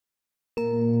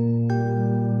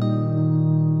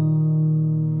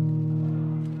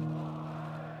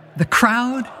The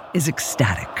crowd is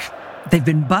ecstatic. They've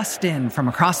been bussed in from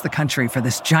across the country for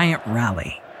this giant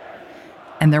rally.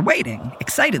 And they're waiting,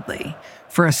 excitedly,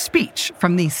 for a speech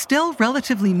from the still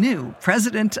relatively new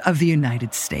President of the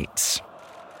United States.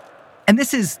 And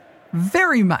this is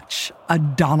very much a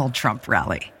Donald Trump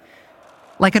rally.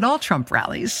 Like at all Trump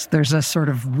rallies, there's a sort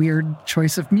of weird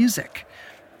choice of music.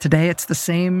 Today, it's the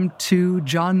same two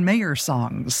John Mayer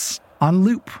songs on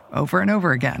loop over and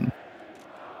over again.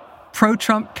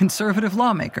 Pro-Trump conservative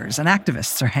lawmakers and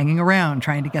activists are hanging around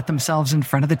trying to get themselves in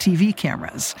front of the TV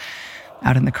cameras.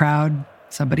 Out in the crowd,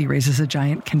 somebody raises a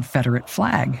giant Confederate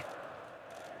flag.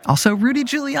 Also, Rudy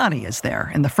Giuliani is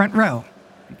there in the front row,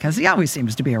 because he always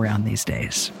seems to be around these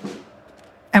days.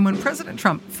 And when President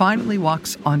Trump finally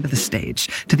walks onto the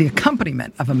stage to the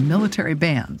accompaniment of a military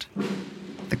band,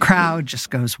 the crowd just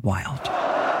goes wild. Thank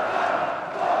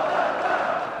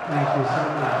you so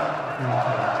much. Thank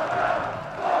you.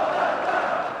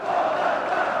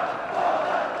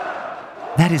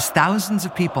 That is thousands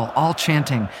of people all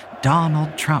chanting,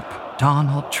 "Donald Trump,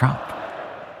 Donald Trump."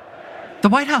 The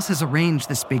White House has arranged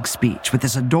this big speech with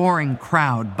this adoring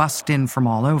crowd bussed in from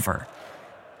all over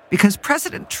because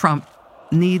President Trump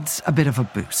needs a bit of a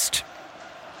boost.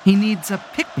 He needs a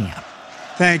pick-me-up.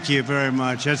 Thank you very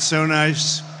much. That's so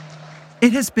nice.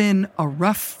 It has been a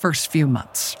rough first few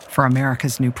months for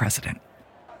America's new president.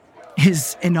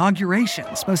 His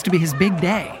inauguration, supposed to be his big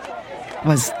day,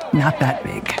 was not that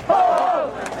big.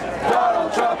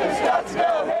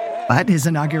 But his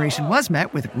inauguration was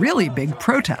met with really big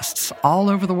protests all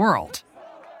over the world.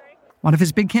 One of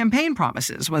his big campaign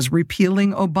promises was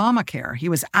repealing Obamacare. He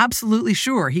was absolutely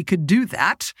sure he could do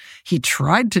that. He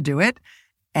tried to do it,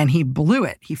 and he blew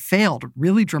it. He failed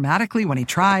really dramatically when he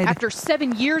tried. After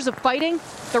 7 years of fighting,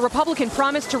 the Republican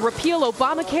promise to repeal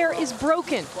Obamacare is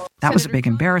broken. That was a big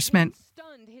embarrassment.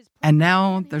 And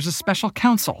now there's a special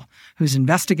counsel who's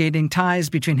investigating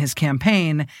ties between his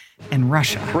campaign and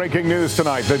Russia. Breaking news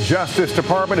tonight. The Justice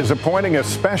Department is appointing a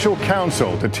special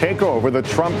counsel to take over the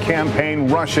Trump campaign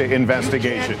Russia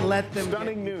investigation.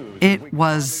 Stunning news. It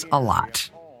was a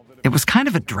lot. It was kind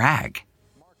of a drag.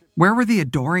 Where were the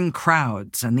adoring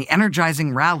crowds and the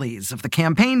energizing rallies of the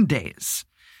campaign days?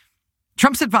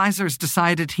 Trump's advisors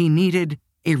decided he needed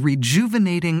a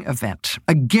rejuvenating event,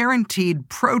 a guaranteed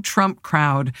pro-Trump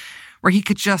crowd where he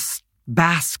could just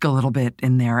bask a little bit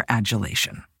in their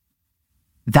adulation.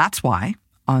 That's why,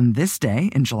 on this day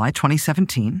in July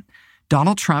 2017,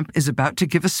 Donald Trump is about to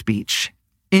give a speech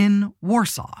in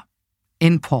Warsaw,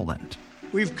 in Poland.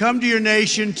 We've come to your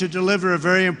nation to deliver a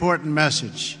very important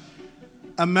message.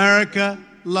 America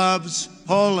loves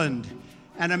Poland,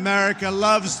 and America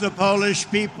loves the Polish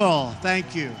people.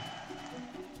 Thank you.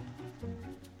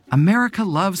 America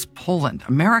loves Poland.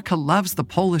 America loves the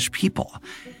Polish people.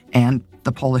 And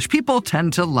the Polish people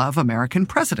tend to love American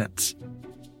presidents.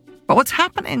 But what's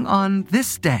happening on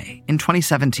this day in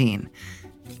 2017,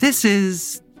 this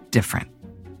is different.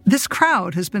 This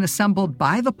crowd has been assembled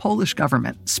by the Polish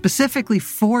government specifically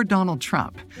for Donald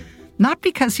Trump, not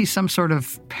because he's some sort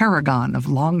of paragon of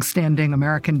long-standing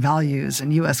American values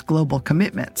and U.S. global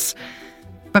commitments,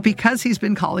 but because he's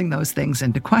been calling those things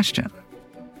into question.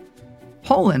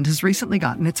 Poland has recently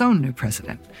gotten its own new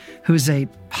president, who's a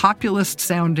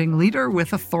populist-sounding leader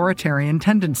with authoritarian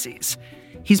tendencies.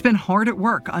 He's been hard at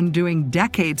work undoing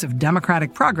decades of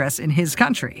democratic progress in his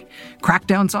country.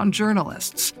 Crackdowns on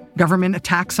journalists, government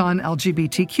attacks on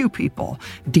LGBTQ people,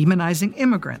 demonizing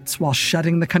immigrants while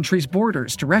shutting the country's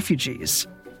borders to refugees.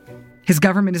 His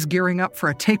government is gearing up for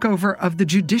a takeover of the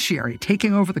judiciary,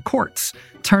 taking over the courts,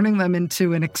 turning them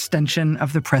into an extension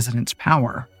of the president's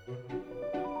power.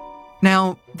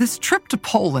 Now, this trip to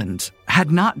Poland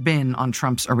had not been on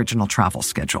Trump's original travel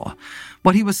schedule.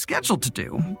 What he was scheduled to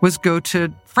do was go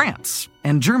to France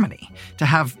and Germany to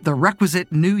have the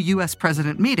requisite new U.S.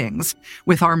 president meetings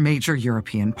with our major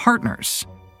European partners.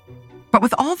 But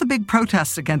with all the big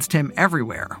protests against him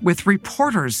everywhere, with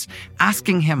reporters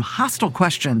asking him hostile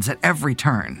questions at every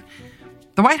turn,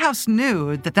 the White House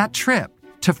knew that that trip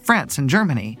to France and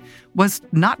Germany was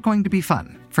not going to be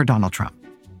fun for Donald Trump.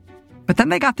 But then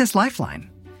they got this lifeline,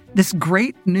 this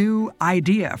great new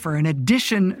idea for an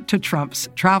addition to Trump's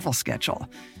travel schedule,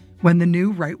 when the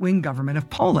new right-wing government of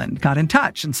Poland got in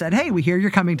touch and said, hey, we hear you're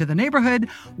coming to the neighborhood.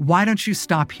 Why don't you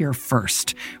stop here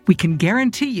first? We can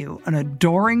guarantee you an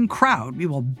adoring crowd. We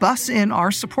will bus in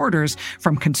our supporters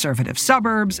from conservative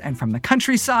suburbs and from the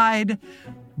countryside.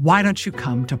 Why don't you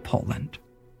come to Poland?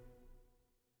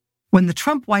 When the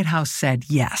Trump White House said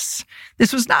yes,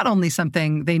 this was not only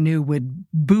something they knew would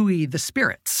buoy the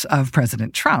spirits of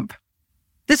President Trump.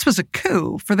 This was a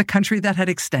coup for the country that had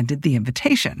extended the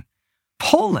invitation.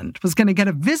 Poland was going to get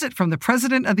a visit from the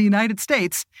President of the United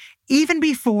States even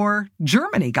before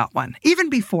Germany got one, even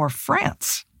before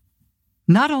France.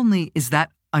 Not only is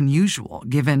that unusual,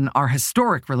 given our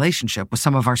historic relationship with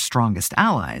some of our strongest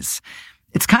allies,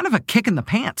 it's kind of a kick in the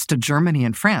pants to Germany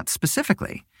and France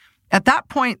specifically. At that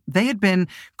point, they had been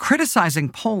criticizing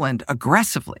Poland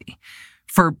aggressively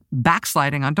for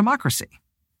backsliding on democracy.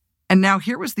 And now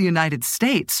here was the United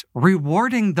States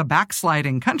rewarding the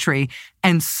backsliding country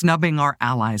and snubbing our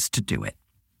allies to do it.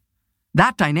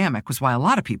 That dynamic was why a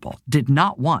lot of people did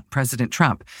not want President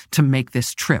Trump to make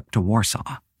this trip to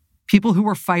Warsaw. People who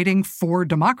were fighting for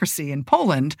democracy in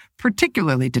Poland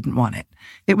particularly didn't want it.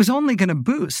 It was only going to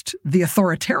boost the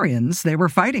authoritarians they were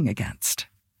fighting against.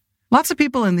 Lots of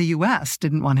people in the U.S.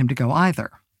 didn't want him to go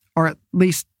either. Or at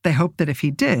least they hoped that if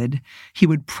he did, he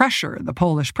would pressure the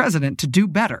Polish president to do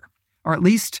better. Or at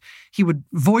least he would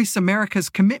voice America's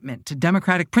commitment to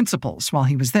democratic principles while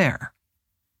he was there.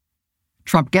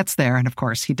 Trump gets there, and of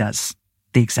course, he does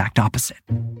the exact opposite.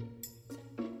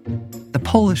 The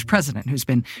Polish president, who's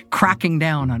been cracking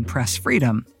down on press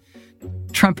freedom,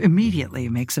 Trump immediately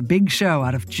makes a big show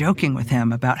out of joking with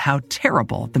him about how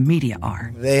terrible the media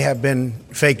are. They have been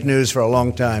fake news for a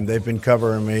long time. They've been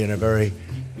covering me in a very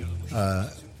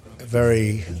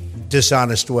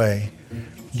dishonest way.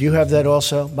 Do you have that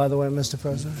also, by the way, Mr.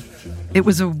 President? It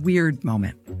was a weird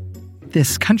moment.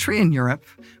 This country in Europe,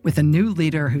 with a new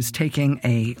leader who's taking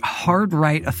a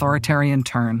hard-right authoritarian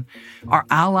turn. Our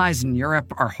allies in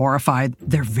Europe are horrified.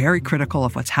 They're very critical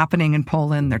of what's happening in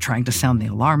Poland. They're trying to sound the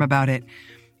alarm about it.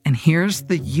 And here's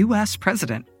the U.S.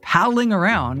 president palling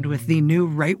around with the new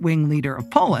right-wing leader of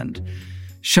Poland,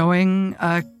 showing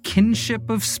a kinship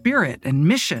of spirit and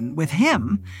mission with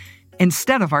him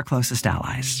instead of our closest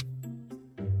allies.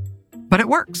 But it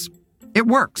works. It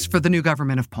works for the new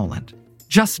government of Poland.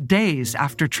 Just days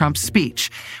after Trump's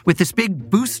speech, with this big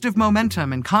boost of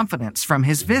momentum and confidence from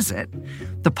his visit,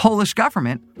 the Polish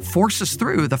government forces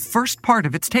through the first part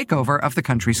of its takeover of the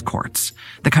country's courts,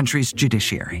 the country's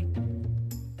judiciary.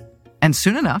 And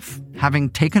soon enough, having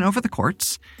taken over the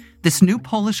courts, this new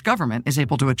Polish government is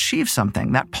able to achieve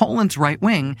something that Poland's right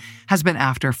wing has been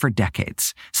after for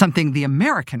decades, something the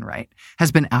American right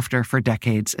has been after for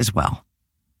decades as well.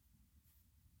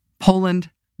 Poland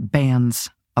bans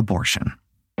abortion.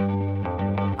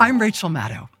 I'm Rachel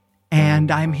Maddow,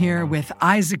 and I'm here with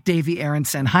Isaac Davy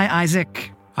Aronson. Hi,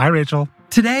 Isaac. Hi, Rachel.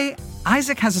 Today,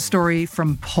 Isaac has a story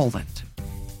from Poland.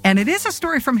 And it is a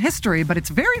story from history, but it's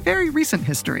very, very recent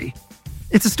history.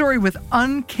 It's a story with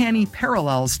uncanny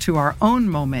parallels to our own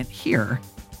moment here.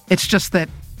 It's just that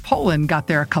Poland got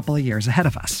there a couple of years ahead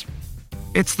of us.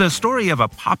 It's the story of a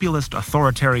populist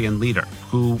authoritarian leader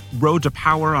who rode to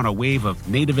power on a wave of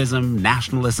nativism,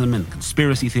 nationalism, and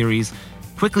conspiracy theories,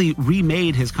 quickly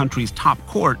remade his country's top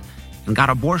court, and got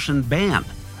abortion banned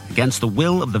against the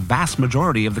will of the vast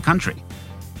majority of the country.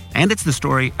 And it's the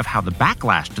story of how the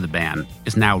backlash to the ban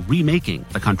is now remaking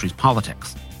the country's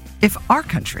politics. If our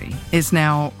country is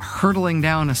now hurtling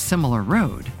down a similar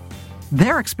road,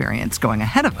 their experience going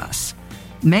ahead of us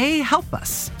may help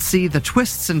us see the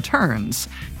twists and turns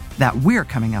that we're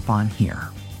coming up on here.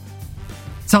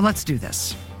 So let's do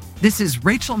this. This is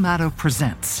Rachel Maddow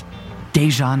Presents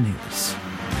Deja News.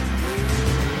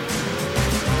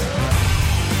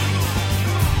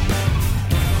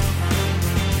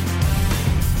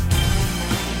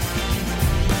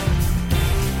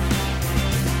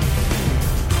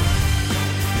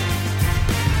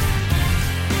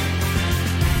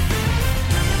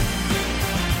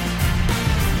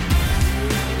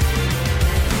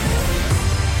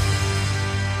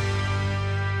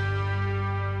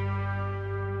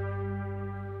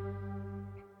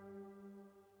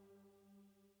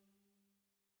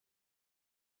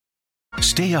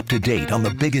 Stay up to date on the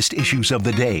biggest issues of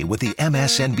the day with the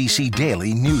MSNBC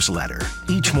Daily newsletter.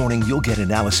 Each morning, you'll get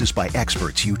analysis by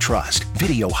experts you trust,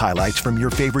 video highlights from your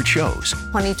favorite shows.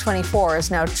 2024 is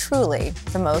now truly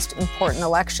the most important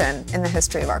election in the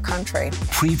history of our country.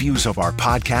 Previews of our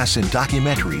podcasts and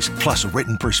documentaries, plus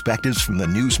written perspectives from the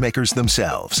newsmakers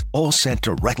themselves, all sent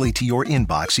directly to your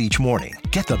inbox each morning.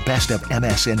 Get the best of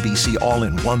MSNBC all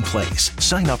in one place.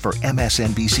 Sign up for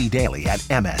MSNBC Daily at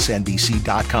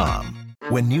MSNBC.com.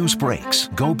 When news breaks,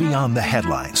 go beyond the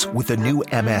headlines with the new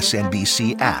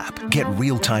MSNBC app. Get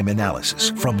real-time analysis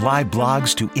from live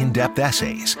blogs to in-depth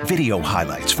essays, video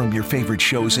highlights from your favorite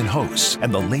shows and hosts,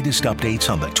 and the latest updates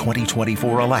on the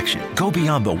 2024 election. Go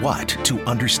beyond the what to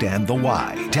understand the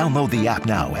why. Download the app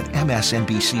now at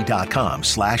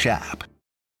msnbc.com/app.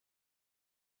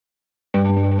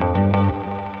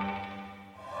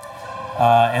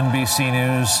 NBC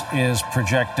News is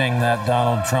projecting that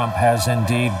Donald Trump has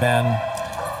indeed been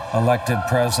elected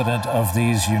president of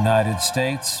these United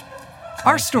States.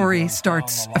 Our story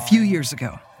starts a few years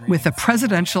ago with a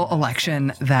presidential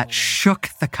election that shook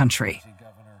the country.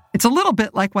 It's a little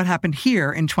bit like what happened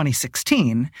here in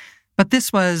 2016, but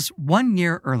this was 1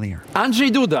 year earlier.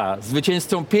 Andrzej Duda,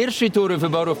 zwycięzcą pierwszej tury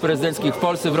wyborów prezydenckich w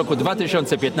Polsce w roku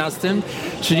 2015,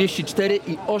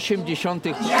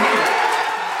 34,8%.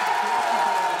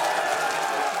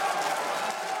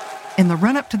 In the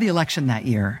run-up to the election that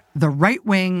year, the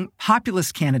right-wing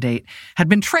populist candidate had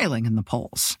been trailing in the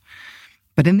polls.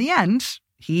 But in the end,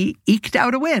 he eked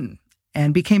out a win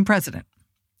and became president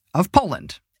of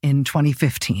Poland in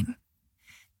 2015.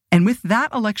 And with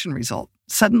that election result,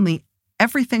 suddenly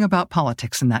everything about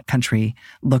politics in that country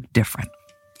looked different.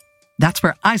 That's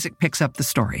where Isaac picks up the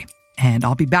story, and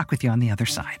I'll be back with you on the other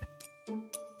side.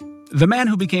 The man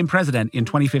who became president in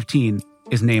 2015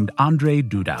 is named Andrzej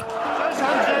Duda.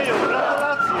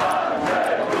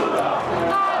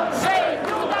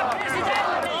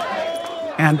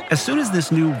 And as soon as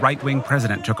this new right-wing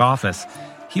president took office,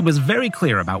 he was very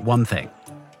clear about one thing.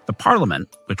 The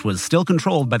parliament, which was still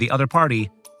controlled by the other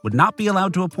party, would not be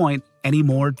allowed to appoint any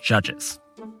more judges.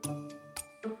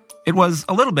 It was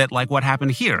a little bit like what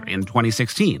happened here in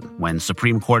 2016 when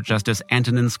Supreme Court Justice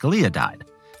Antonin Scalia died.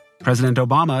 President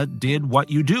Obama did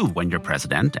what you do when you're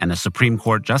president and a Supreme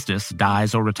Court justice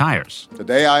dies or retires.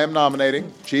 Today I am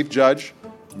nominating Chief Judge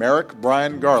Merrick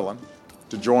Brian Garland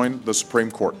to join the Supreme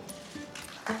Court.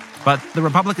 But the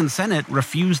Republican Senate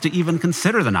refused to even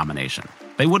consider the nomination.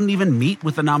 They wouldn't even meet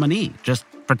with the nominee, just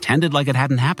pretended like it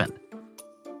hadn't happened.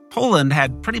 Poland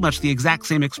had pretty much the exact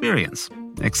same experience,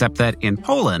 except that in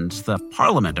Poland, the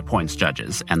parliament appoints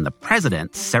judges and the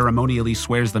president ceremonially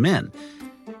swears them in.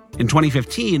 In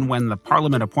 2015, when the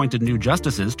parliament appointed new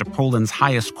justices to Poland's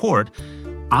highest court,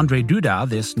 Andrzej Duda,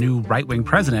 this new right-wing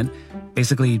president,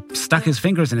 basically stuck his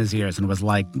fingers in his ears and was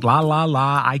like, la, la,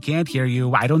 la, I can't hear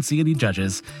you, I don't see any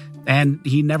judges. And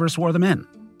he never swore them in.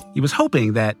 He was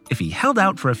hoping that if he held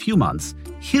out for a few months,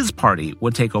 his party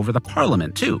would take over the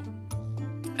parliament too.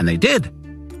 And they did.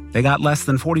 They got less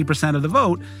than 40% of the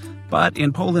vote, but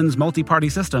in Poland's multi-party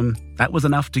system, that was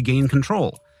enough to gain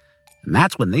control. And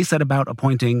that's when they set about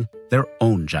appointing their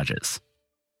own judges.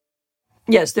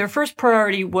 Yes, their first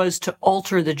priority was to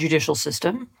alter the judicial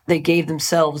system. They gave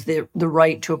themselves the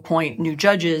right to appoint new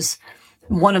judges.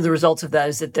 One of the results of that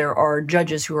is that there are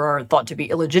judges who are thought to be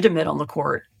illegitimate on the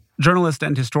court. Journalist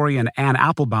and historian Anne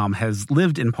Applebaum has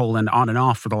lived in Poland on and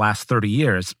off for the last 30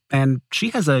 years, and she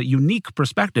has a unique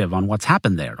perspective on what's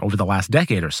happened there over the last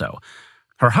decade or so.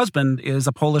 Her husband is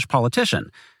a Polish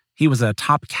politician. He was a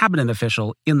top cabinet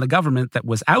official in the government that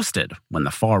was ousted when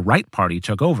the far-right party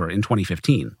took over in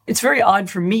 2015. It's very odd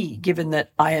for me, given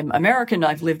that I am American.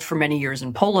 I've lived for many years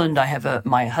in Poland.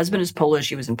 My husband is Polish.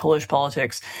 He was in Polish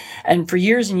politics. And for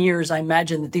years and years, I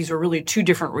imagined that these were really two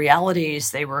different realities.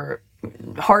 They were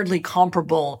hardly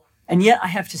comparable. And yet I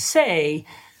have to say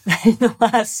that in the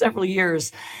last several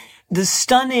years, the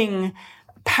stunning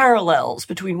parallels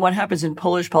between what happens in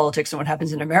Polish politics and what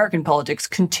happens in American politics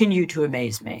continue to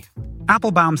amaze me.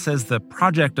 Applebaum says the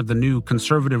project of the new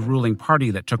conservative ruling party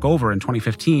that took over in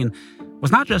 2015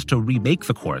 was not just to remake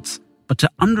the courts, but to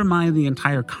undermine the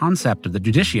entire concept of the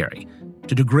judiciary,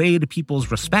 to degrade people's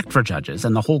respect for judges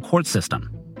and the whole court system.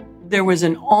 There was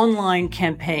an online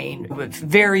campaign with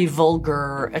very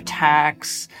vulgar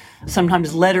attacks,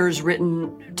 sometimes letters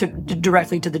written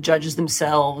directly to the judges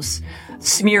themselves,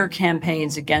 smear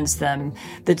campaigns against them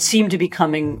that seemed to be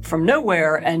coming from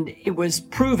nowhere. And it was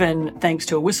proven, thanks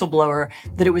to a whistleblower,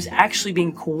 that it was actually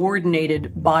being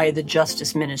coordinated by the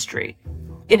Justice Ministry.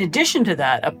 In addition to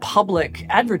that, a public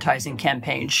advertising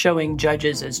campaign showing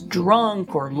judges as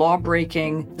drunk or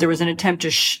law-breaking. There was an attempt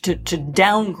to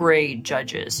downgrade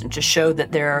judges and to show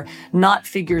that they're not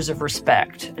figures of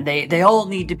respect. They all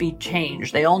need to be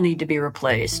changed. They all need to be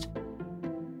replaced.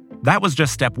 That was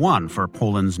just step one for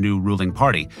Poland's new ruling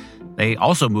party. They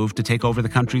also moved to take over the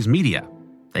country's media.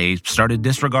 They started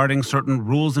disregarding certain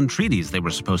rules and treaties they were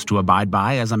supposed to abide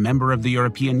by as a member of the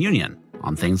European Union,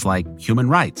 on things like human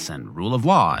rights and rule of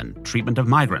law and treatment of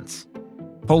migrants.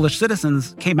 Polish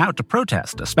citizens came out to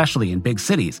protest, especially in big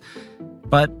cities.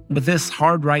 But with this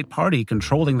hard-right party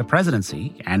controlling the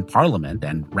presidency and parliament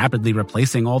and rapidly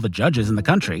replacing all the judges in the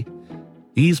country,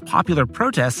 these popular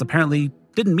protests apparently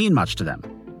didn't mean much to them.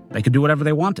 They could do whatever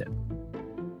they wanted.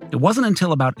 It wasn't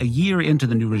until about a year into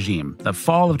the new regime, the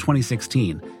fall of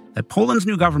 2016, that Poland's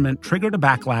new government triggered a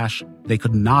backlash they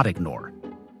could not ignore.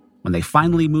 When they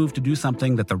finally moved to do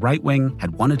something that the right wing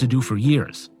had wanted to do for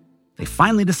years, they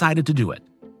finally decided to do it.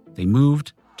 They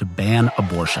moved to ban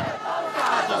abortion.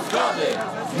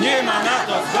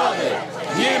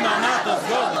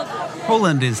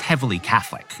 Poland is heavily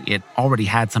Catholic. It already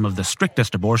had some of the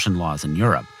strictest abortion laws in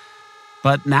Europe.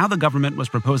 But now the government was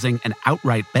proposing an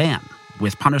outright ban,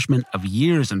 with punishment of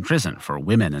years in prison for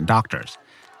women and doctors.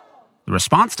 The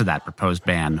response to that proposed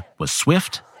ban was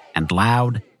swift and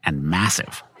loud and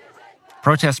massive.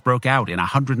 Protests broke out in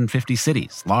 150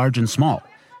 cities, large and small.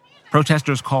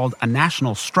 Protesters called a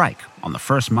national strike on the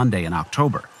first Monday in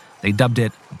October. They dubbed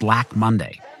it Black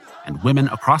Monday. And women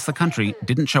across the country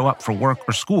didn't show up for work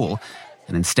or school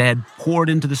and instead poured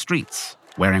into the streets,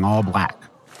 wearing all black.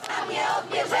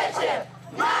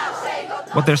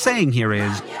 What they're saying here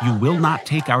is, you will not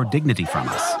take our dignity from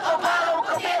us.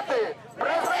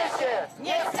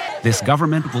 This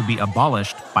government will be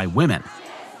abolished by women.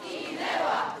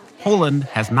 Poland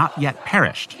has not yet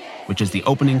perished, which is the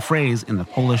opening phrase in the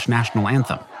Polish national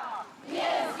anthem.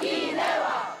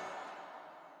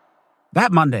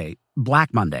 That Monday,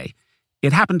 Black Monday,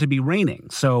 it happened to be raining,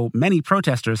 so many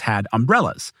protesters had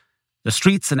umbrellas. The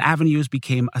streets and avenues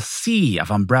became a sea of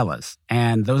umbrellas,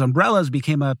 and those umbrellas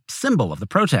became a symbol of the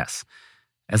protests.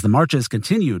 As the marches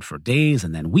continued for days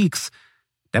and then weeks,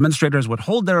 demonstrators would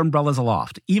hold their umbrellas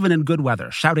aloft, even in good weather,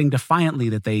 shouting defiantly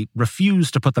that they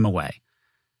refused to put them away.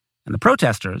 And the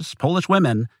protesters, Polish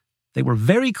women, they were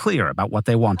very clear about what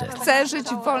they wanted.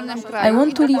 I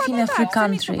want to live in a free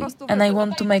country, and I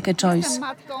want to make a choice.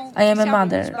 I am a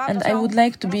mother, and I would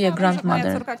like to be a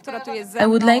grandmother. I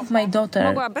would like my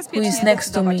daughter, who is next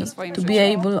to me, to be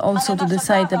able also to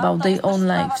decide about their own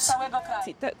lives.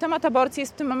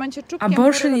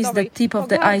 Abortion is the tip of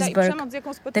the iceberg.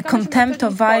 The contempt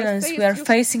of violence we are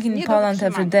facing in Poland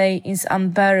every day is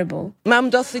unbearable.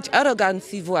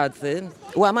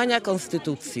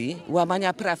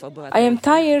 I am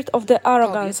tired of the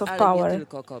arrogance of power,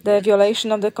 the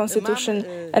violation of the constitution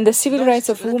and the civil rights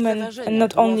of women, and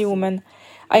not only women.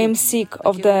 I am sick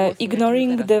of the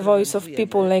ignoring the voice of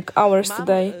people like ours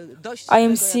today. I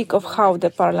am sick of how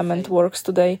the parliament works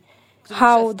today,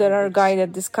 how there are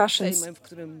guided discussions.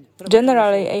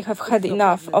 Generally, I have had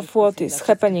enough of what is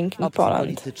happening in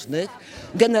Poland.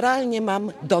 Generalnie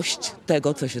mam dość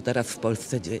tego, co się teraz w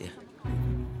Polsce dzieje.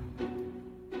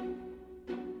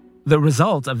 The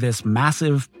result of this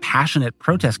massive, passionate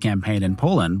protest campaign in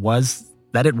Poland was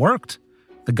that it worked.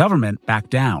 The government backed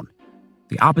down.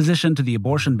 The opposition to the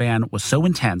abortion ban was so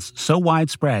intense, so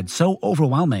widespread, so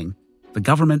overwhelming, the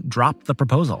government dropped the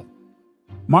proposal.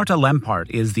 Marta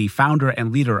Lempart is the founder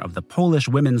and leader of the Polish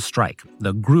Women's Strike,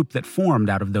 the group that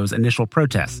formed out of those initial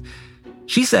protests.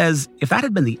 She says if that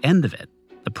had been the end of it,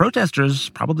 the protesters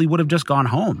probably would have just gone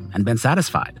home and been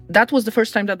satisfied. That was the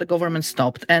first time that the government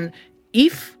stopped. And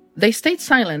if they stayed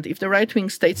silent, if the right wing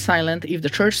stayed silent, if the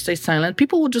church stayed silent,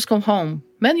 people would just go home.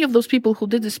 Many of those people who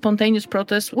did this spontaneous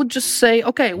protest would just say,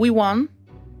 okay, we won.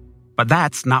 But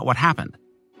that's not what happened.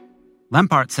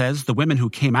 Lempart says the women who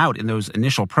came out in those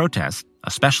initial protests,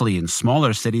 especially in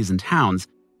smaller cities and towns,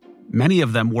 many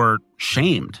of them were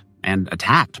shamed and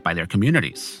attacked by their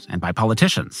communities and by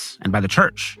politicians and by the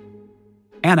church.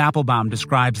 Anne Applebaum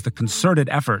describes the concerted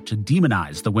effort to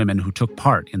demonize the women who took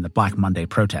part in the Black Monday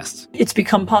protests. It's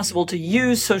become possible to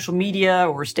use social media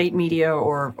or state media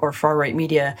or far-right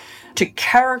media to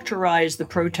characterize the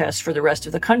protests for the rest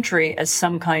of the country as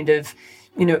some kind of,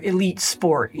 elite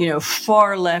sport.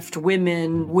 Far-left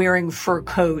women wearing fur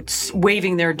coats,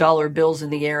 waving their dollar bills in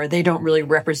the air. They don't really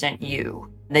represent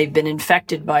you. They've been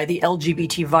infected by the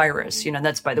LGBT virus.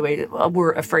 That's, by the way,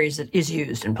 a phrase that is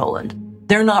used in Poland.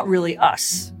 They're not really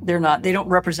us. They don't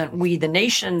represent we, the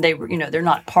nation. They're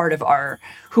not part of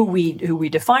who we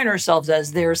define ourselves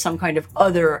as. They're some kind of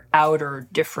other, outer,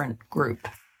 different group.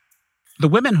 The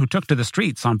women who took to the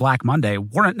streets on Black Monday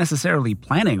weren't necessarily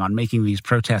planning on making these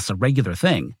protests a regular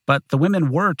thing, but the women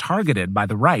were targeted by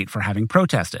the right for having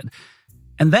protested.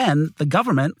 And then the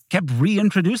government kept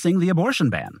reintroducing the abortion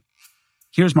ban.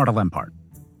 Here's Marta Lempart.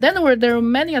 Then there were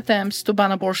many attempts to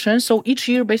ban abortion. So each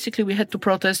year, basically, we had to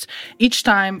protest. Each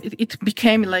time, it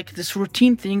became like this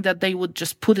routine thing that they would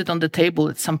just put it on the table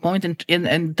at some point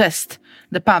and test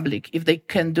the public. If they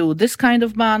can do this kind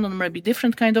of ban or maybe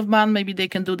different kind of ban, maybe they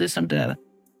can do this and that.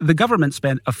 The government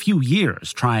spent a few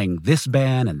years trying this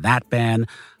ban and that ban,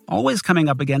 always coming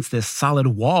up against this solid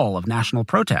wall of national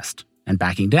protest and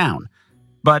backing down.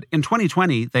 But in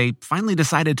 2020, they finally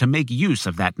decided to make use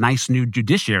of that nice new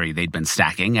judiciary they'd been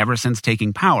stacking ever since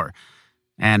taking power.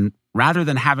 And rather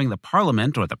than having the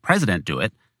parliament or the president do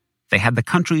it, they had the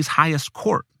country's highest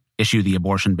court issue the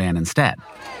abortion ban instead.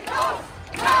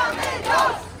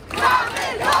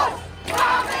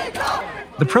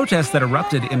 The protests that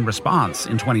erupted in response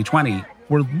in 2020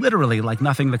 were literally like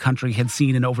nothing the country had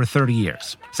seen in over 30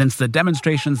 years, since the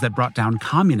demonstrations that brought down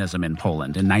communism in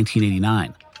Poland in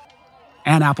 1989.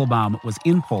 Anne Applebaum was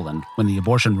in Poland when the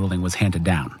abortion ruling was handed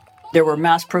down. There were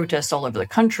mass protests all over the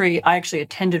country. I actually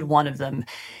attended one of them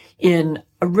in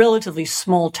a relatively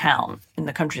small town in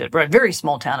the country, a very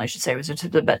small town, I should say. It was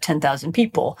about 10,000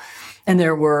 people. And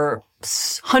there were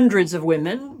hundreds of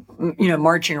women,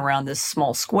 marching around this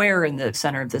small square in the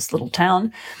center of this little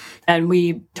town. And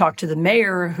we talked to the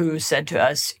mayor, who said to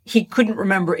us he couldn't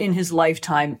remember in his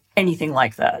lifetime anything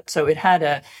like that. So it had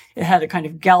a kind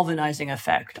of galvanizing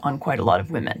effect on quite a lot of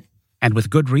women. And with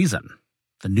good reason.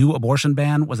 The new abortion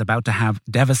ban was about to have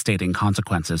devastating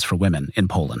consequences for women in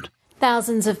Poland.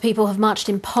 Thousands of people have marched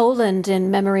in Poland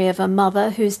in memory of a mother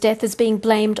whose death is being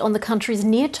blamed on the country's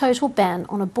near-total ban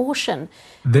on abortion.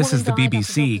 This is the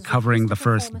BBC covering the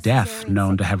first death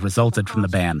known to have resulted from the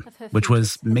ban, which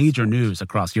was major news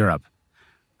across Europe.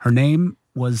 Her name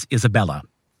was Isabella,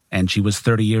 and she was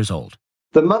 30 years old.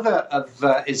 The mother of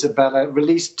Isabella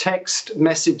released text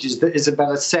messages that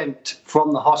Isabella sent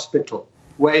from the hospital,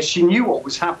 where she knew what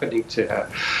was happening to her,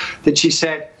 that she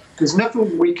said, there's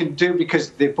nothing we can do because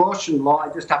of the abortion law.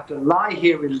 I just have to lie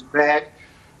here in bed.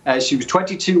 She was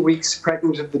 22 weeks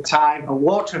pregnant at the time. Her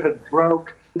water had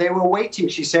broke. They were waiting,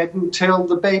 she said, until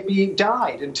the baby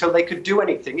died, until they could do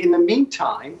anything. In the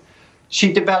meantime,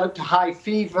 she developed a high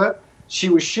fever. She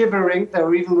was shivering. There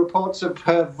were even reports of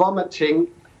her vomiting.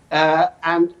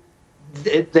 And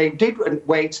they did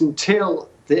wait until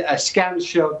a scan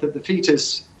showed that the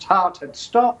fetus heart had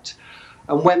stopped.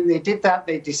 And when they did that,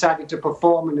 they decided to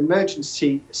perform an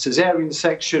emergency cesarean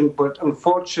section. But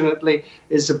unfortunately,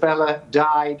 Isabella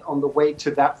died on the way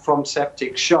to that from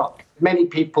septic shock. Many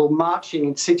people marching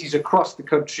in cities across the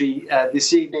country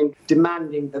this evening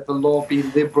demanding that the law be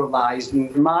liberalised.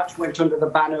 And the march went under the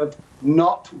banner of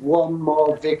Not One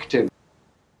More Victim.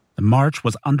 The march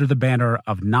was under the banner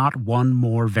of Not One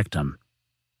More Victim.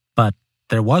 But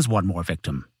there was one more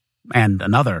victim. And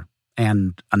another.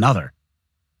 And another.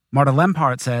 Marta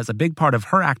Lempart says a big part of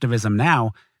her activism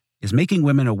now is making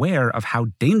women aware of how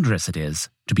dangerous it is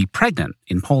to be pregnant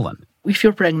in Poland. If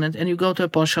you're pregnant and you go to a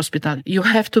Polish hospital, you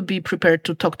have to be prepared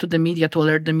to talk to the media, to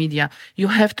alert the media. You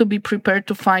have to be prepared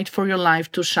to fight for your life,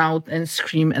 to shout and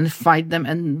scream and fight them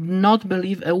and not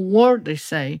believe a word they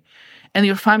say. And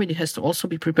your family has to also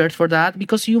be prepared for that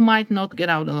because you might not get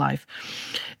out alive.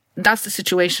 That's the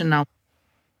situation now.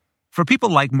 For people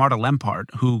like Marta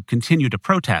Lempart, who continue to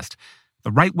protest,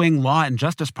 the right-wing Law and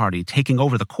Justice Party taking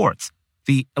over the courts,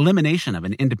 the elimination of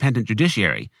an independent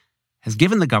judiciary, has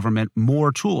given the government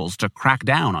more tools to crack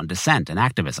down on dissent and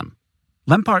activism.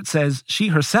 Lempart says she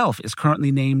herself is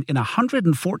currently named in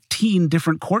 114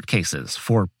 different court cases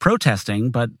for protesting,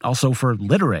 but also for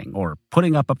littering or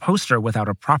putting up a poster without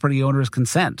a property owner's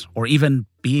consent, or even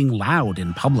being loud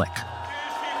in public.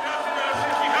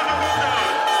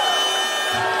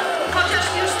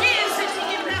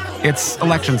 It's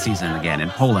election season again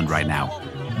in Poland right now.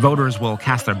 Voters will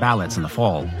cast their ballots in the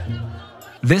fall.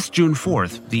 This June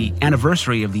 4th, the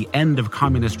anniversary of the end of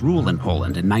communist rule in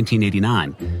Poland in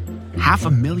 1989,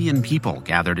 500,000 people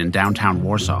gathered in downtown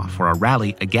Warsaw for a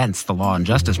rally against the Law and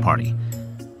Justice Party.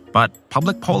 But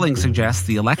public polling suggests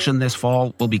the election this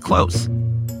fall will be close.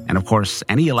 And of course,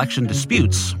 any election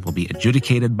disputes will be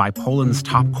adjudicated by Poland's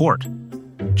top court,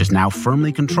 which is now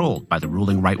firmly controlled by the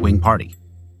ruling right-wing party.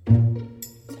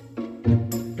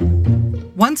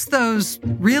 Once those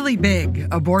really big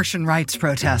abortion rights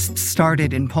protests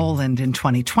started in Poland in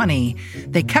 2020,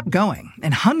 they kept going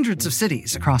in hundreds of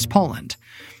cities across Poland.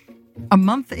 A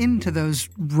month into those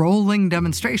rolling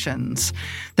demonstrations,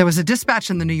 there was a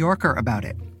dispatch in The New Yorker about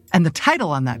it. And the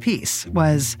title on that piece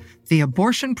was, "The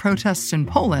Abortion Protests in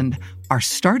Poland Are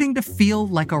Starting to Feel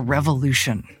Like a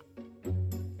Revolution."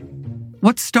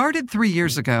 What started 3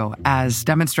 years ago as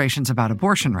demonstrations about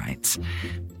abortion rights,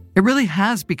 it really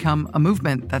has become a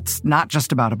movement that's not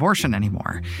just about abortion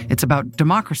anymore. It's about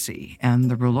democracy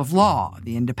and the rule of law,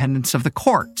 the independence of the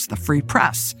courts, the free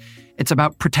press. It's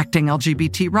about protecting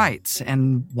LGBT rights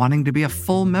and wanting to be a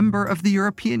full member of the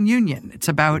European Union. It's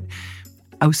about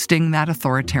ousting that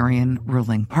authoritarian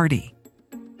ruling party.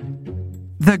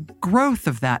 The growth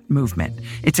of that movement,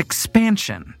 its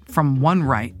expansion from one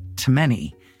right to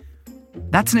many,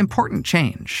 that's an important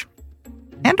change,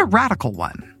 and a radical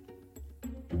one.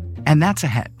 And that's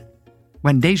ahead,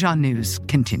 when Deja News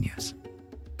continues.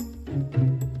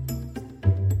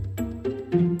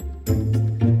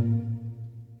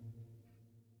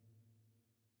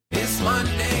 It's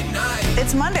Monday night. It's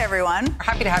It's Monday, everyone.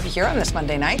 Happy to have you here on this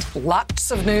Monday night.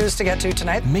 Lots of news to get to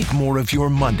tonight. Make more of your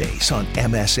Mondays on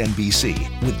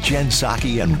MSNBC with Jen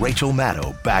Psaki and Rachel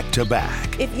Maddow back to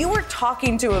back. If you were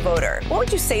talking to a voter, what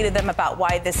would you say to them about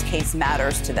why this case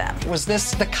matters to them? Was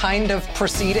this the kind of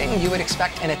proceeding you would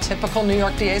expect in a typical New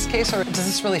York DA's case, or does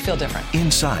this really feel different?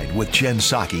 Inside with Jen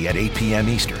Psaki at 8 p.m.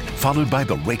 Eastern, followed by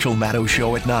The Rachel Maddow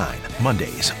Show at 9,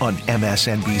 Mondays on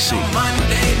MSNBC.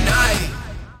 Monday night.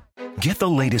 Get the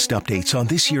latest updates on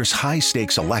this year's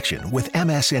high-stakes election with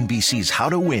MSNBC's How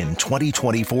to Win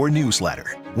 2024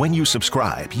 newsletter. When you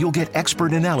subscribe, you'll get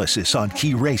expert analysis on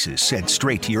key races sent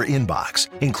straight to your inbox,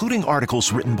 including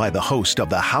articles written by the host of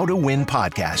the How to Win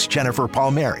podcast, Jennifer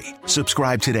Palmieri.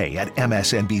 Subscribe today at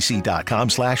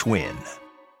msnbc.com/win.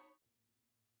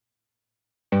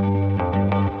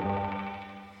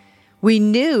 We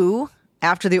knew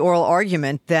after the oral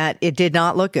argument that it did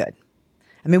not look good.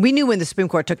 I mean, we knew when the Supreme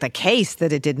Court took the case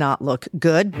that it did not look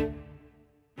good.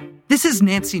 This is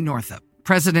Nancy Northup,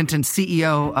 president and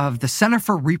CEO of the Center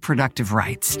for Reproductive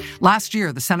Rights. Last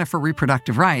year, the Center for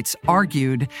Reproductive Rights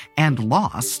argued and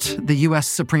lost the U.S.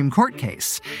 Supreme Court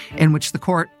case in which the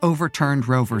court overturned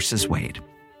Roe v. Wade.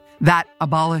 That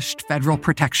abolished federal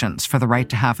protections for the right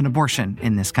to have an abortion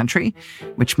in this country,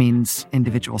 which means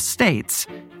individual states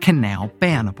can now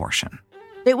ban abortion.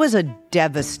 It was a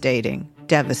devastating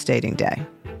day.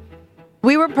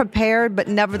 We were prepared, but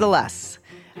nevertheless,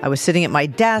 I was sitting at my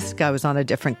desk, I was on a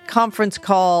different conference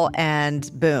call,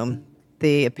 and boom,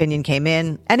 the opinion came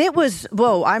in. And it was,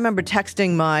 whoa, I remember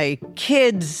texting my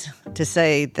kids to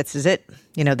say, this is it.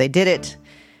 You know, they did it.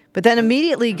 But then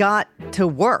immediately got to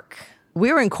work.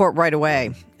 We were in court right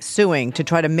away, suing to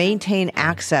try to maintain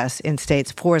access in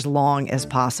states for as long as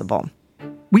possible.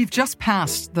 We've just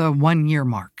passed the 1-year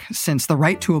mark since the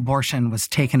right to abortion was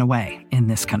taken away in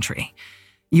this country.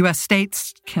 U.S.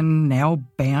 states can now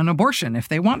ban abortion if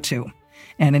they want to.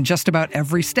 And in just about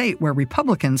every state where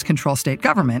Republicans control state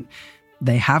government,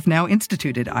 they have now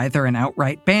instituted either an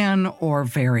outright ban or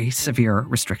very severe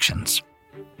restrictions.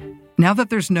 Now that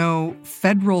there's no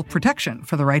federal protection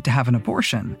for the right to have an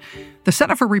abortion, the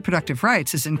Center for Reproductive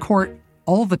Rights is in court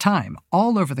all the time,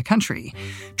 all over the country,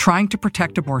 trying to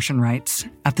protect abortion rights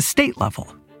at the state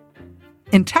level.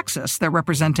 In Texas, they're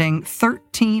representing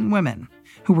 13 women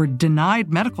who were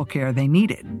denied medical care they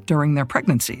needed during their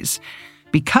pregnancies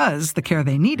because the care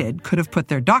they needed could have put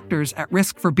their doctors at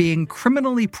risk for being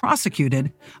criminally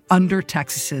prosecuted under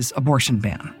Texas's abortion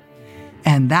ban.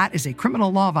 And that is a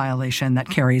criminal law violation that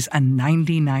carries a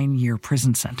 99-year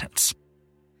prison sentence.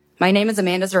 My name is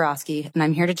Amanda Zarowski, and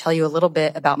I'm here to tell you a little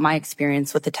bit about my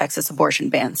experience with the Texas abortion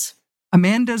bans.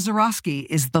 Amanda Zarowski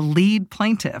is the lead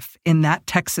plaintiff in that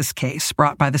Texas case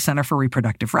brought by the Center for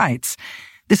Reproductive Rights.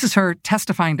 This is her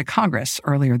testifying to Congress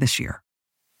earlier this year.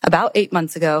 About 8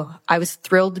 months ago, I was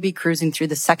thrilled to be cruising through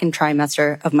the second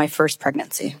trimester of my first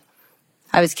pregnancy.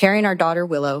 I was carrying our daughter,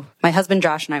 Willow. My husband,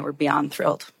 Josh, and I were beyond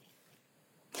thrilled.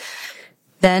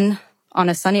 Then, on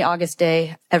a sunny August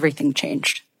day, everything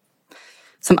changed.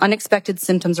 Some unexpected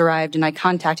symptoms arrived, and I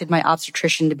contacted my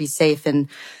obstetrician to be safe and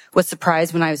was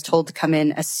surprised when I was told to come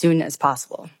in as soon as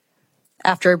possible.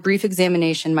 After a brief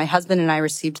examination, my husband and I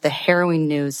received the harrowing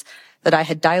news that I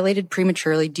had dilated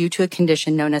prematurely due to a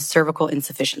condition known as cervical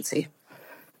insufficiency.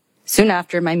 Soon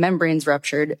after, my membranes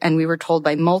ruptured, and we were told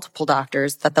by multiple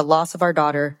doctors that the loss of our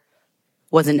daughter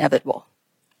was inevitable.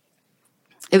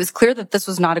 It was clear that this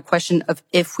was not a question of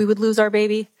if we would lose our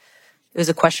baby. It was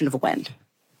a question of when.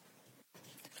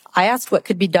 I asked what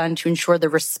could be done to ensure the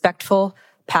respectful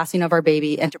passing of our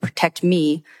baby and to protect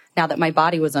me now that my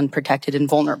body was unprotected and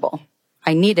vulnerable.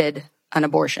 I needed an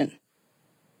abortion.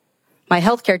 My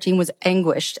healthcare team was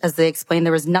anguished as they explained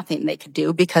there was nothing they could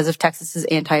do because of Texas's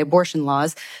anti-abortion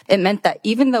laws. It meant that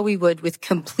even though we would, with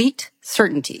complete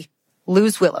certainty,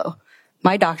 lose Willow,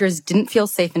 my doctors didn't feel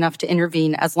safe enough to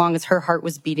intervene as long as her heart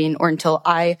was beating or until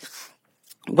I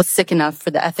was sick enough for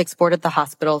the ethics board at the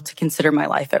hospital to consider my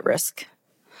life at risk.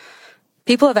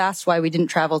 People have asked why we didn't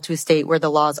travel to a state where the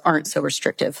laws aren't so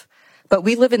restrictive. But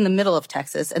we live in the middle of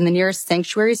Texas, and the nearest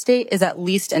sanctuary state is at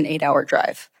least an 8-hour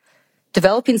drive.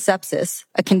 Developing sepsis,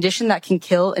 a condition that can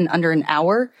kill in under an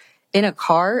hour, in a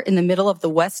car in the middle of the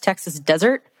West Texas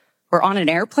desert or on an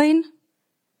airplane,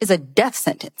 is a death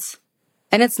sentence.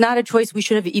 And it's not a choice we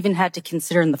should have even had to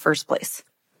consider in the first place.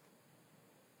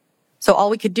 So all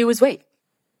we could do was wait.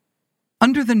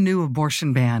 Under the new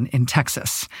abortion ban in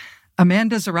Texas,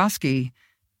 Amanda Zarowski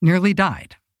nearly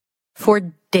died. For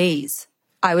days,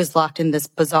 I was locked in this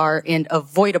bizarre and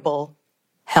avoidable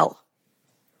hell.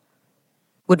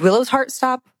 Would Willow's heart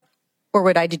stop, or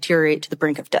would I deteriorate to the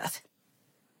brink of death?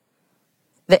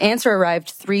 The answer arrived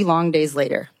 3 long days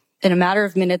later. In a matter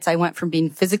of minutes, I went from being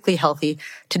physically healthy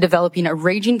to developing a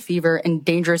raging fever and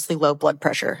dangerously low blood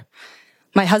pressure.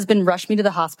 My husband rushed me to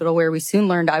the hospital where we soon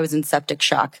learned I was in septic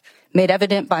shock, made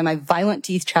evident by my violent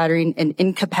teeth chattering and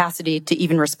incapacity to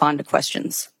even respond to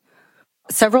questions.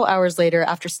 Several hours later,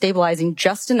 after stabilizing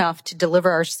just enough to deliver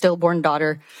our stillborn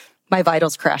daughter, my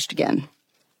vitals crashed again.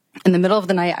 In the middle of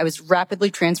the night, I was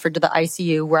rapidly transferred to the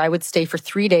ICU where I would stay for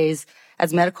 3 days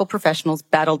as medical professionals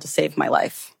battled to save my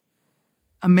life.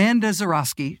 Amanda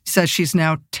Zarowski says she's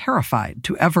now terrified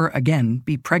to ever again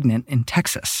be pregnant in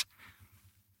Texas.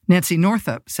 Nancy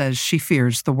Northup says she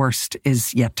fears the worst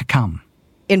is yet to come.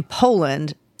 In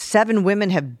Poland, 7 women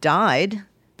have died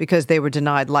because they were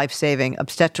denied life-saving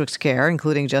obstetrics care,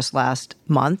 including just last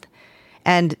month.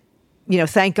 And,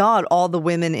 thank God all the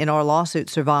women in our lawsuit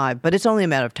survived. But it's only a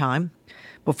matter of time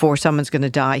before someone's going to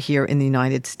die here in the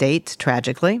United States,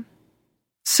 tragically.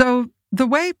 So the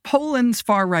way Poland's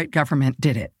far-right government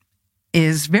did it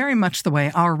is very much the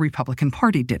way our Republican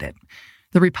Party did it.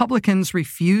 The Republicans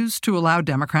refused to allow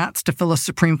Democrats to fill a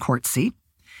Supreme Court seat,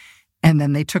 and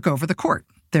then they took over the court.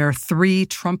 Their 3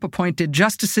 Trump-appointed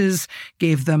justices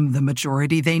gave them the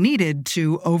majority they needed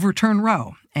to overturn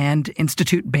Roe and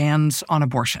institute bans on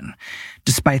abortion,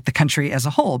 despite the country as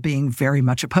a whole being very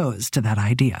much opposed to that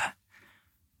idea.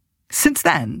 Since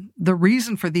then, the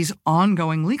reason for these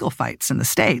ongoing legal fights in the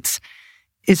states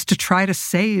is to try to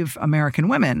save American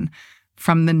women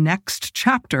from the next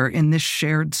chapter in this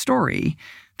shared story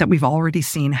that we've already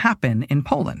seen happen in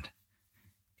Poland.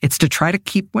 It's to try to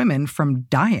keep women from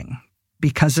dying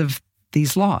because of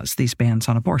these laws, these bans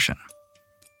on abortion.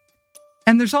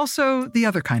 And there's also the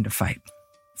other kind of fight,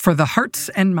 for the hearts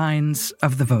and minds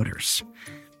of the voters.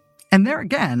 And there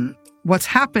again, what's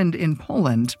happened in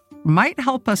Poland might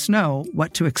help us know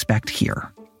what to expect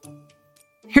here.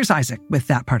 Here's Isaac with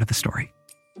that part of the story.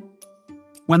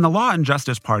 When the Law and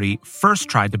Justice Party first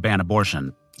tried to ban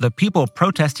abortion, the people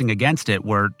protesting against it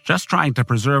were just trying to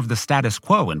preserve the status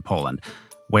quo in Poland,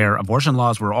 where abortion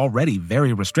laws were already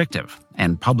very restrictive,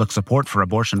 and public support for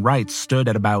abortion rights stood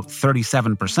at about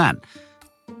 37%.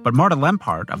 But Marta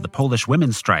Lempart of the Polish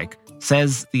Women's Strike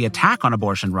says the attack on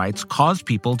abortion rights caused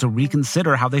people to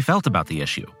reconsider how they felt about the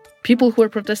issue. People who were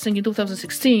protesting in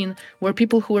 2016 were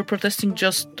people who were protesting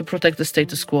just to protect the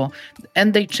status quo.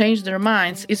 And they changed their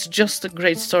minds. It's just a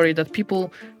great story that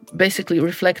people basically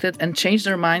reflected and changed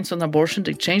their minds on abortion.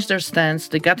 They changed their stance.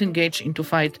 They got engaged into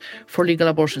fight for legal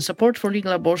abortion. Support for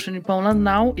legal abortion in Poland,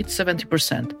 now it's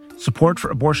 70%. Support for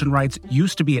abortion rights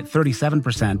used to be at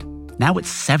 37%. Now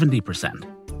it's 70%.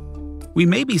 We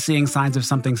may be seeing signs of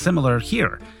something similar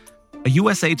here. A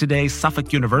USA Today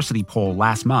Suffolk University poll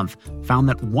last month found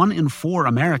that 1 in 4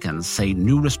 Americans say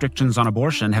new restrictions on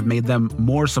abortion have made them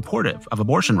more supportive of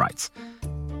abortion rights.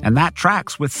 And that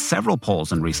tracks with several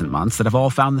polls in recent months that have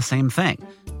all found the same thing.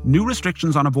 New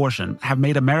restrictions on abortion have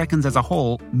made Americans as a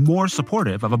whole more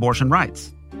supportive of abortion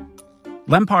rights.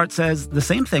 Lempart says the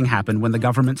same thing happened when the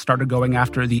government started going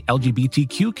after the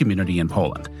LGBTQ community in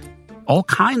Poland. All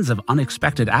kinds of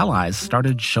unexpected allies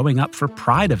started showing up for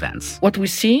Pride events. What we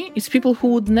see is people who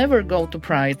would never go to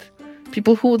Pride,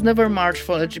 people who would never march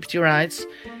for LGBT rights,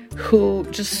 who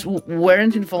just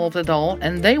weren't involved at all,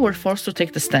 and they were forced to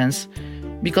take the stance.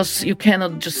 Because you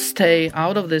cannot just stay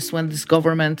out of this when this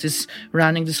government is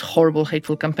running this horrible,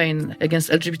 hateful campaign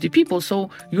against LGBT people. So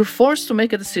you're forced to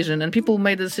make a decision. And people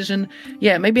made the decision,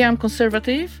 yeah, maybe I'm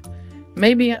conservative,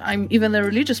 maybe I'm even a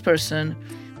religious person,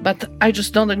 but I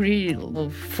just don't agree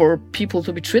for people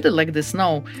to be treated like this.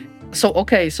 No. So,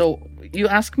 okay, so you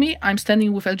ask me, I'm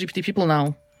standing with LGBT people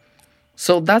now.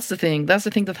 So that's the thing. That's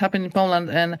the thing that happened in Poland.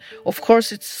 And of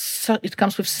course, it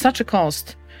comes with such a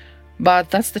cost. But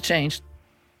that's the change.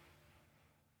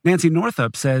 Nancy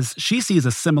Northup says she sees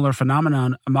a similar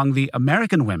phenomenon among the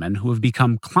American women who have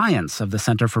become clients of the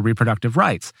Center for Reproductive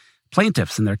Rights,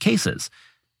 plaintiffs in their cases.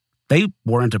 They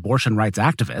weren't abortion rights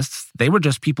activists. They were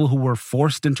just people who were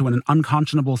forced into an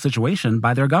unconscionable situation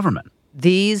by their government.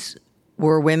 These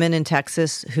were women in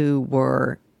Texas who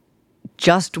were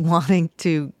just wanting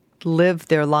to live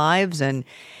their lives and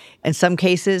in some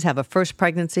cases have a first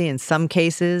pregnancy, in some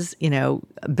cases,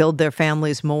 build their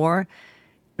families more.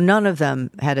 None of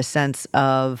them had a sense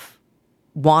of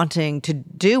wanting to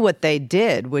do what they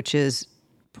did, which is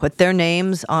put their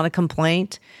names on a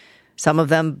complaint. Some of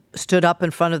them stood up in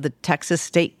front of the Texas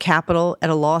state capitol at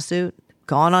a lawsuit,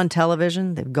 gone on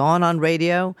television, they've gone on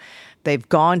radio, they've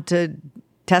gone to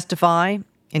testify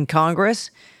in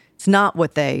Congress. It's not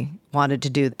what they wanted to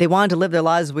do. They wanted to live their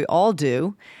lives as we all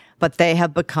do, but they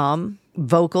have become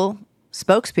vocal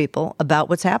spokespeople about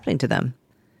what's happening to them.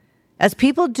 As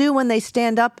people do when they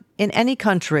stand up in any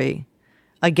country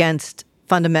against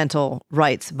fundamental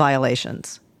rights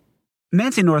violations.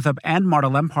 Nancy Northup and Marta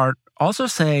Lempart also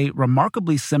say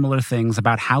remarkably similar things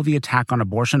about how the attack on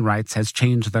abortion rights has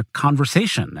changed the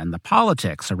conversation and the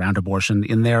politics around abortion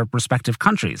in their respective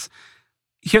countries.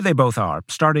 Here they both are,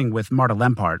 starting with Marta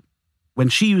Lempart. When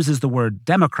she uses the word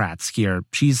Democrats here,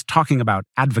 she's talking about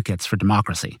advocates for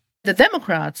democracy. The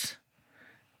Democrats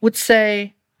would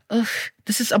say,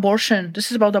 this is abortion.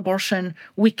 This is about abortion.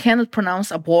 We cannot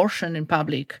pronounce abortion in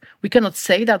public. We cannot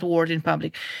say that word in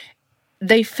public.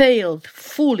 They failed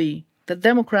fully. The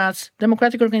Democrats,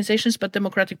 democratic organizations, but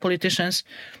democratic politicians,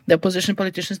 the opposition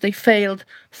politicians, they failed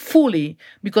fully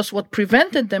because what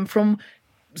prevented them from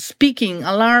speaking,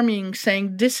 alarming,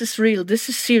 saying this is real, this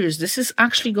is serious, this is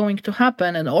actually going to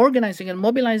happen, and organizing and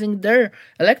mobilizing their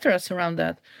electorates around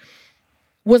that,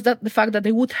 was that the fact that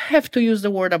they would have to use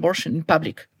the word abortion in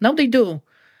public. Now they do.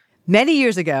 Many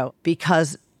years ago,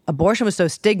 because abortion was so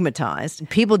stigmatized,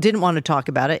 people didn't want to talk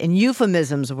about it, and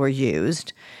euphemisms were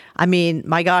used. I mean,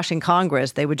 my gosh, in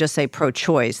Congress, they would just say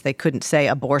pro-choice. They couldn't say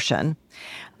abortion.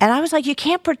 And I was like, you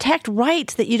can't protect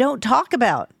rights that you don't talk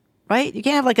about, right? You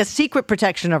can't have like a secret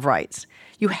protection of rights.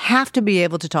 You have to be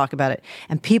able to talk about it.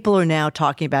 And people are now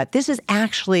talking about it. This is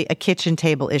actually a kitchen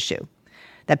table issue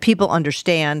that people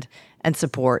understand and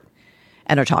support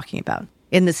and are talking about.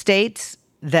 In the states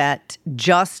that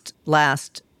just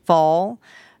last fall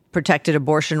protected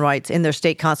abortion rights in their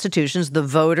state constitutions, the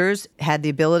voters had the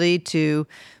ability to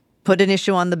put an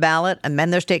issue on the ballot,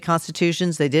 amend their state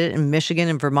constitutions. They did it in Michigan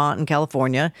and Vermont and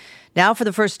California. Now, for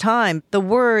the first time, the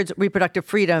words reproductive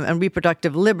freedom and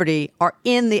reproductive liberty are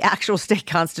in the actual state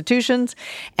constitutions.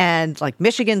 And like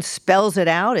Michigan spells it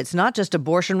out. It's not just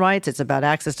abortion rights. It's about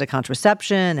access to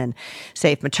contraception and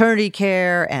safe maternity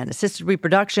care and assisted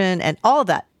reproduction and all of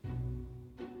that.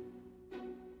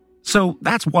 So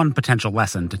that's one potential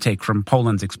lesson to take from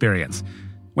Poland's experience.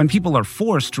 When people are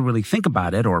forced to really think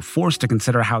about it or forced to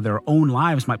consider how their own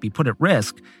lives might be put at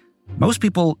risk, most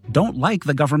people don't like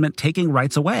the government taking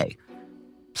rights away.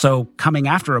 So coming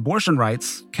after abortion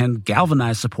rights can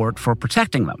galvanize support for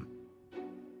protecting them.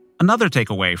 Another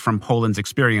takeaway from Poland's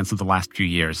experience of the last few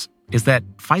years is that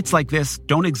fights like this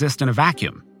don't exist in a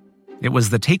vacuum. It was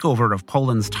the takeover of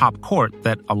Poland's top court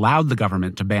that allowed the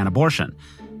government to ban abortion.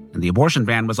 And the abortion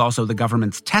ban was also the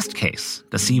government's test case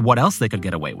to see what else they could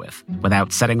get away with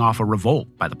without setting off a revolt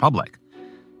by the public.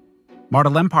 Marta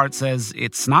Lempart says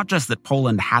it's not just that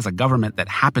Poland has a government that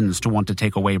happens to want to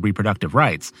take away reproductive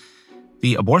rights.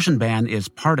 The abortion ban is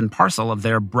part and parcel of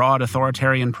their broad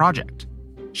authoritarian project.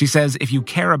 She says if you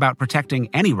care about protecting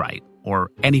any right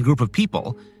or any group of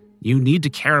people, you need to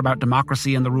care about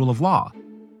democracy and the rule of law.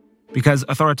 Because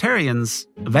authoritarians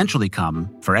eventually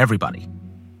come for everybody.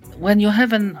 When you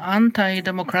have an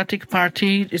anti-democratic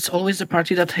party, it's always a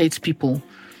party that hates people.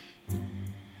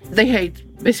 They hate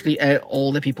basically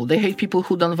all the people. They hate people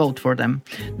who don't vote for them.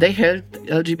 They hate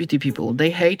LGBT people.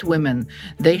 They hate women.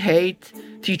 They hate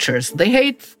teachers. They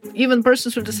hate even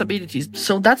persons with disabilities.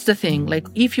 So that's the thing. Like,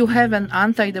 if you have an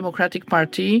anti-democratic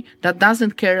party that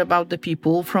doesn't care about the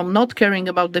people, from not caring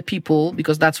about the people,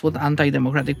 because that's what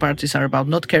anti-democratic parties are about,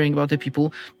 not caring about the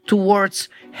people, towards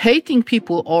hating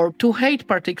people or to hate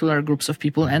particular groups of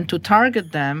people and to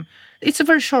target them, it's a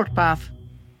very short path.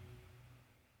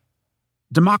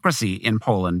 Democracy in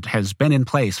Poland has been in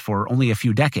place for only a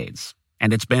few decades,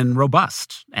 and it's been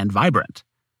robust and vibrant.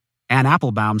 Anne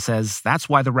Applebaum says that's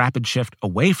why the rapid shift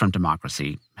away from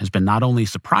democracy has been not only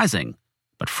surprising,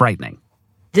 but frightening.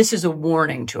 This is a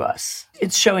warning to us.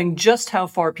 It's showing just how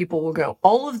far people will go.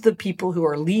 All of the people who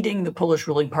are leading the Polish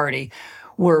ruling party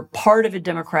were part of a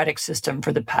democratic system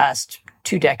for the past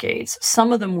 2 decades.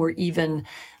 Some of them were even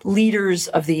leaders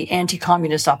of the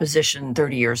anti-communist opposition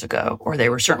 30 years ago, or they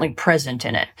were certainly present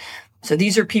in it. So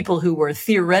these are people who were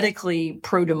theoretically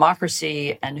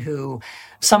pro-democracy and who,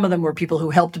 some of them were people who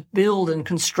helped build and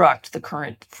construct the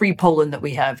current free Poland that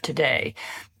we have today.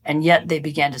 And yet they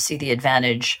began to see the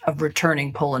advantage of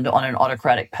returning Poland on an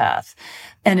autocratic path.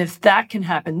 And if that can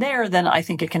happen there, then I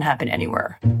think it can happen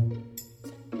anywhere.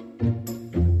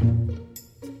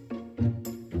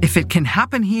 If it can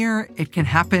happen here, it can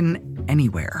happen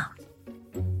anywhere.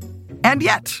 And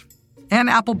yet, Anne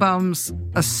Applebaum's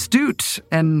astute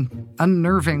and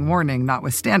unnerving warning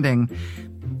notwithstanding,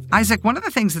 Isaac, one of the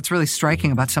things that's really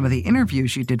striking about some of the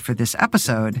interviews you did for this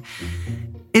episode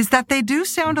is that they do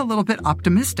sound a little bit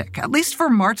optimistic. At least for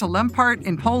Marta Lempart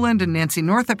in Poland and Nancy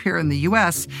Northup here in the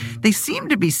U.S., they seem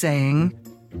to be saying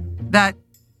that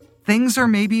things are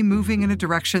maybe moving in a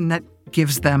direction that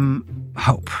gives them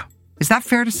hope. Is that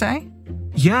fair to say?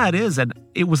 Yeah, it is. And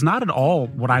it was not at all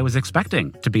what I was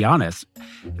expecting, to be honest.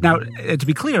 Now, to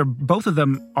be clear, both of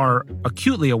them are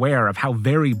acutely aware of how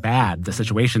very bad the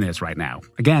situation is right now.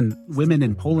 Again, women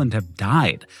in Poland have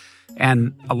died.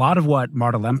 And a lot of what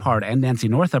Marta Lempart and Nancy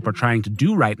Northup are trying to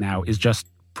do right now is just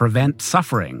prevent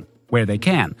suffering where they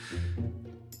can.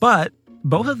 But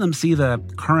both of them see the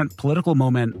current political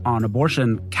moment on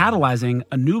abortion catalyzing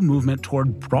a new movement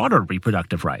toward broader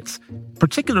reproductive rights,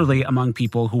 particularly among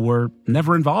people who were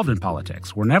never involved in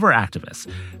politics, were never activists,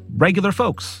 regular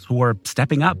folks who are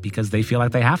stepping up because they feel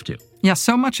like they have to. Yeah,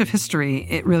 so much of history,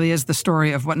 it really is the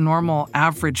story of what normal,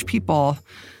 average people,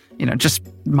 just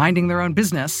minding their own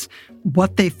business,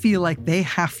 what they feel like they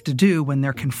have to do when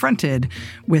they're confronted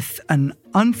with an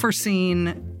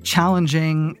unforeseen,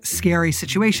 challenging, scary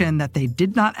situation that they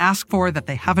did not ask for, that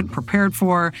they haven't prepared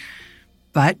for.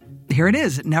 But here it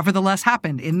is. It nevertheless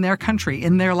happened in their country,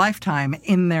 in their lifetime,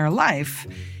 in their life.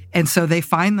 And so they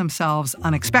find themselves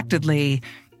unexpectedly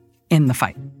in the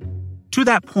fight. To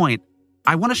that point,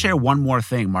 I want to share one more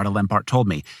thing Marta Lempart told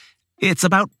me. It's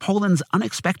about Poland's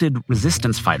unexpected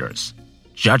resistance fighters,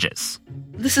 judges.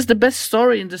 This is the best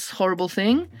story in this horrible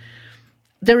thing.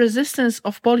 The resistance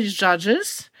of Polish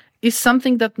judges is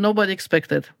something that nobody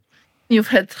expected. You've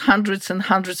had hundreds and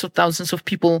hundreds of thousands of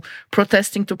people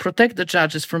protesting to protect the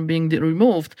judges from being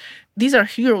removed. These are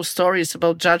hero stories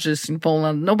about judges in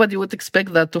Poland. Nobody would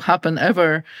expect that to happen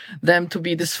ever, them to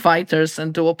be these fighters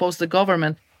and to oppose the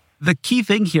government. The key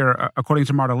thing here, according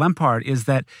to Marta Lempart, is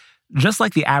that just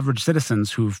like the average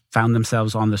citizens who've found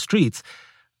themselves on the streets,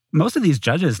 most of these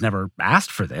judges never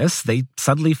asked for this. They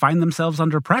suddenly find themselves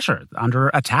under pressure, under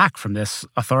attack from this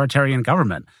authoritarian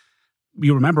government.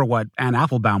 You remember what Anne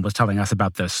Applebaum was telling us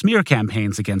about the smear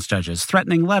campaigns against judges,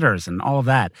 threatening letters and all of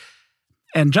that.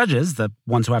 And judges, the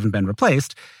ones who haven't been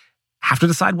replaced, have to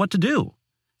decide what to do.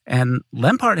 And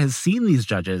Lempart has seen these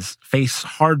judges face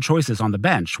hard choices on the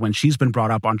bench when she's been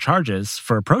brought up on charges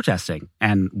for protesting.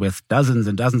 And with dozens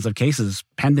and dozens of cases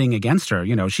pending against her,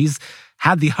 she's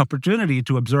had the opportunity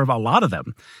to observe a lot of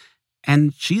them.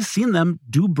 And she's seen them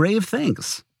do brave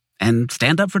things and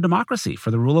stand up for democracy, for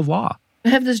the rule of law.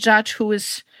 We have this judge who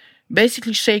is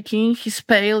basically shaking. He's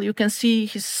pale. You can see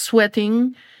he's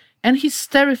sweating. And he's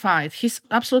terrified. He's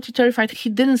absolutely terrified.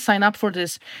 He didn't sign up for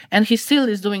this. And he still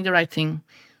is doing the right thing.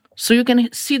 So you can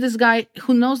see this guy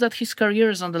who knows that his career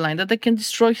is on the line, that they can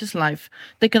destroy his life.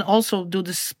 They can also do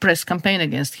this press campaign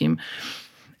against him.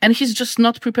 And he's just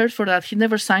not prepared for that. He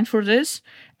never signed for this,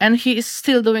 and he is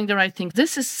still doing the right thing.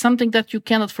 This is something that you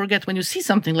cannot forget. When you see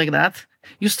something like that,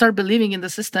 you start believing in the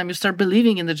system, you start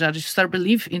believing in the judges, you start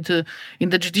believing in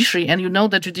the judiciary, and you know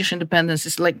that judicial independence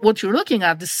is like what you're looking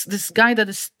at, this guy that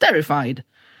is terrified.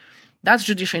 That's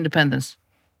judicial independence.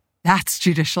 That's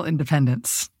judicial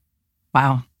independence.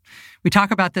 Wow. We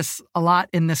talk about this a lot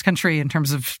in this country in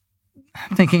terms of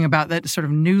thinking about that sort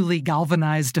of newly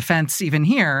galvanized defense, even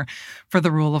here, for the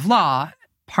rule of law.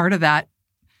 Part of that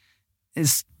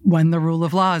is when the rule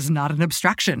of law is not an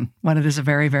abstraction, when it is a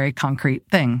very, very concrete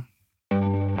thing.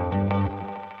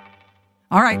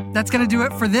 All right, that's going to do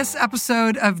it for this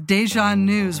episode of Deja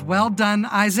News. Well done,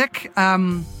 Isaac.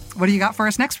 What do you got for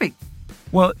us next week?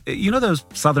 Well, you know those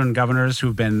southern governors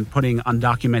who've been putting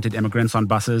undocumented immigrants on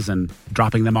buses and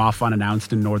dropping them off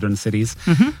unannounced in northern cities,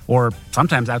 or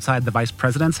sometimes outside the vice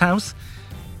president's house?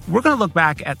 We're going to look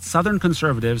back at southern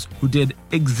conservatives who did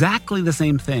exactly the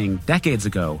same thing decades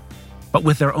ago, but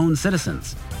with their own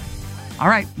citizens. All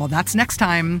right, well, that's next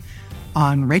time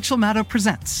on Rachel Maddow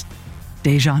Presents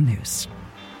Deja News.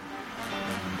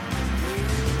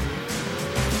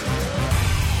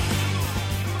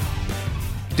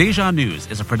 Deja News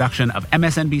is a production of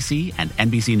MSNBC and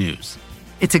NBC News.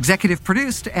 It's executive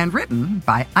produced and written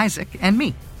by Isaac and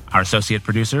me. Our associate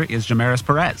producer is Jamaris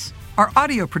Perez. Our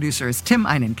audio producer is Tim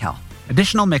Einenkel.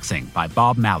 Additional mixing by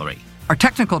Bob Mallory. Our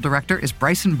technical director is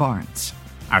Bryson Barnes.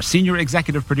 Our senior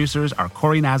executive producers are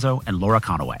Corey Nazo and Laura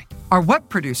Conaway. Our web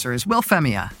producer is Will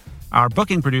Femia. Our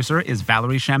booking producer is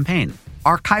Valerie Champagne.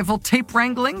 Archival tape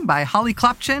wrangling by Holly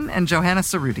Klopchin and Johanna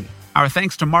Cerruti. Our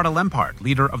thanks to Marta Lempart,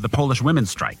 leader of the Polish Women's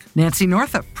Strike. Nancy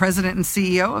Northup, president and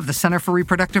CEO of the Center for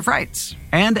Reproductive Rights.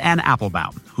 And Anne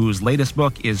Applebaum, whose latest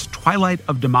book is Twilight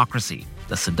of Democracy,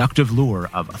 The Seductive Lure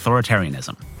of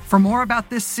Authoritarianism. For more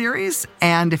about this series,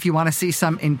 and if you want to see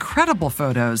some incredible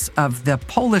photos of the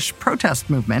Polish protest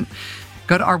movement,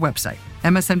 go to our website,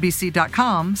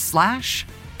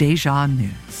 msnbc.com/Deja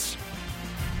News.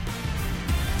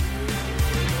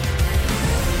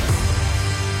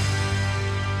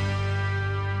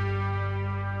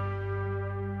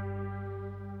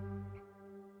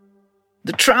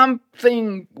 The Trump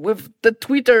thing with the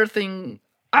Twitter thing.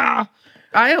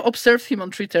 I observed him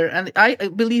on Twitter, and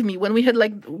believe me, when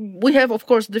we have, of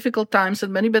course, difficult times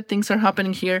and many bad things are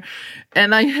happening here.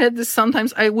 And I had this,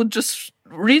 sometimes I would just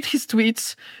read his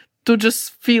tweets to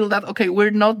just feel that, okay,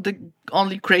 we're not the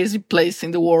only crazy place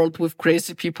in the world with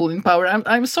crazy people in power.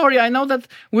 I'm sorry. I know that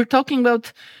we're talking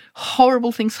about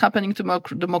horrible things happening to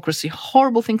democracy,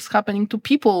 horrible things happening to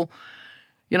people,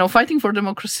 fighting for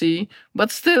democracy. But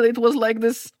still, it was like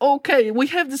this, okay, we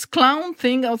have this clown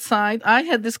thing outside. I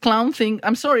had this clown thing.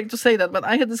 I'm sorry to say that, but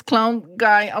I had this clown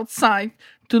guy outside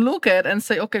to look at and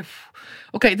say,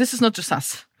 okay, this is not just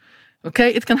us. Okay,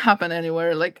 it can happen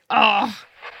anywhere.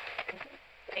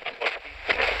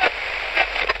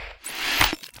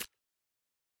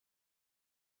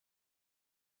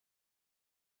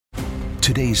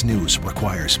 Today's news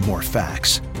requires more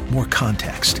facts, more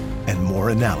context, and more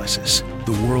analysis.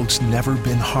 The world's never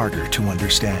been harder to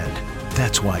understand.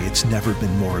 That's why it's never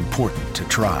been more important to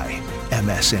try.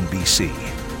 MSNBC.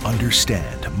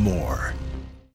 Understand more.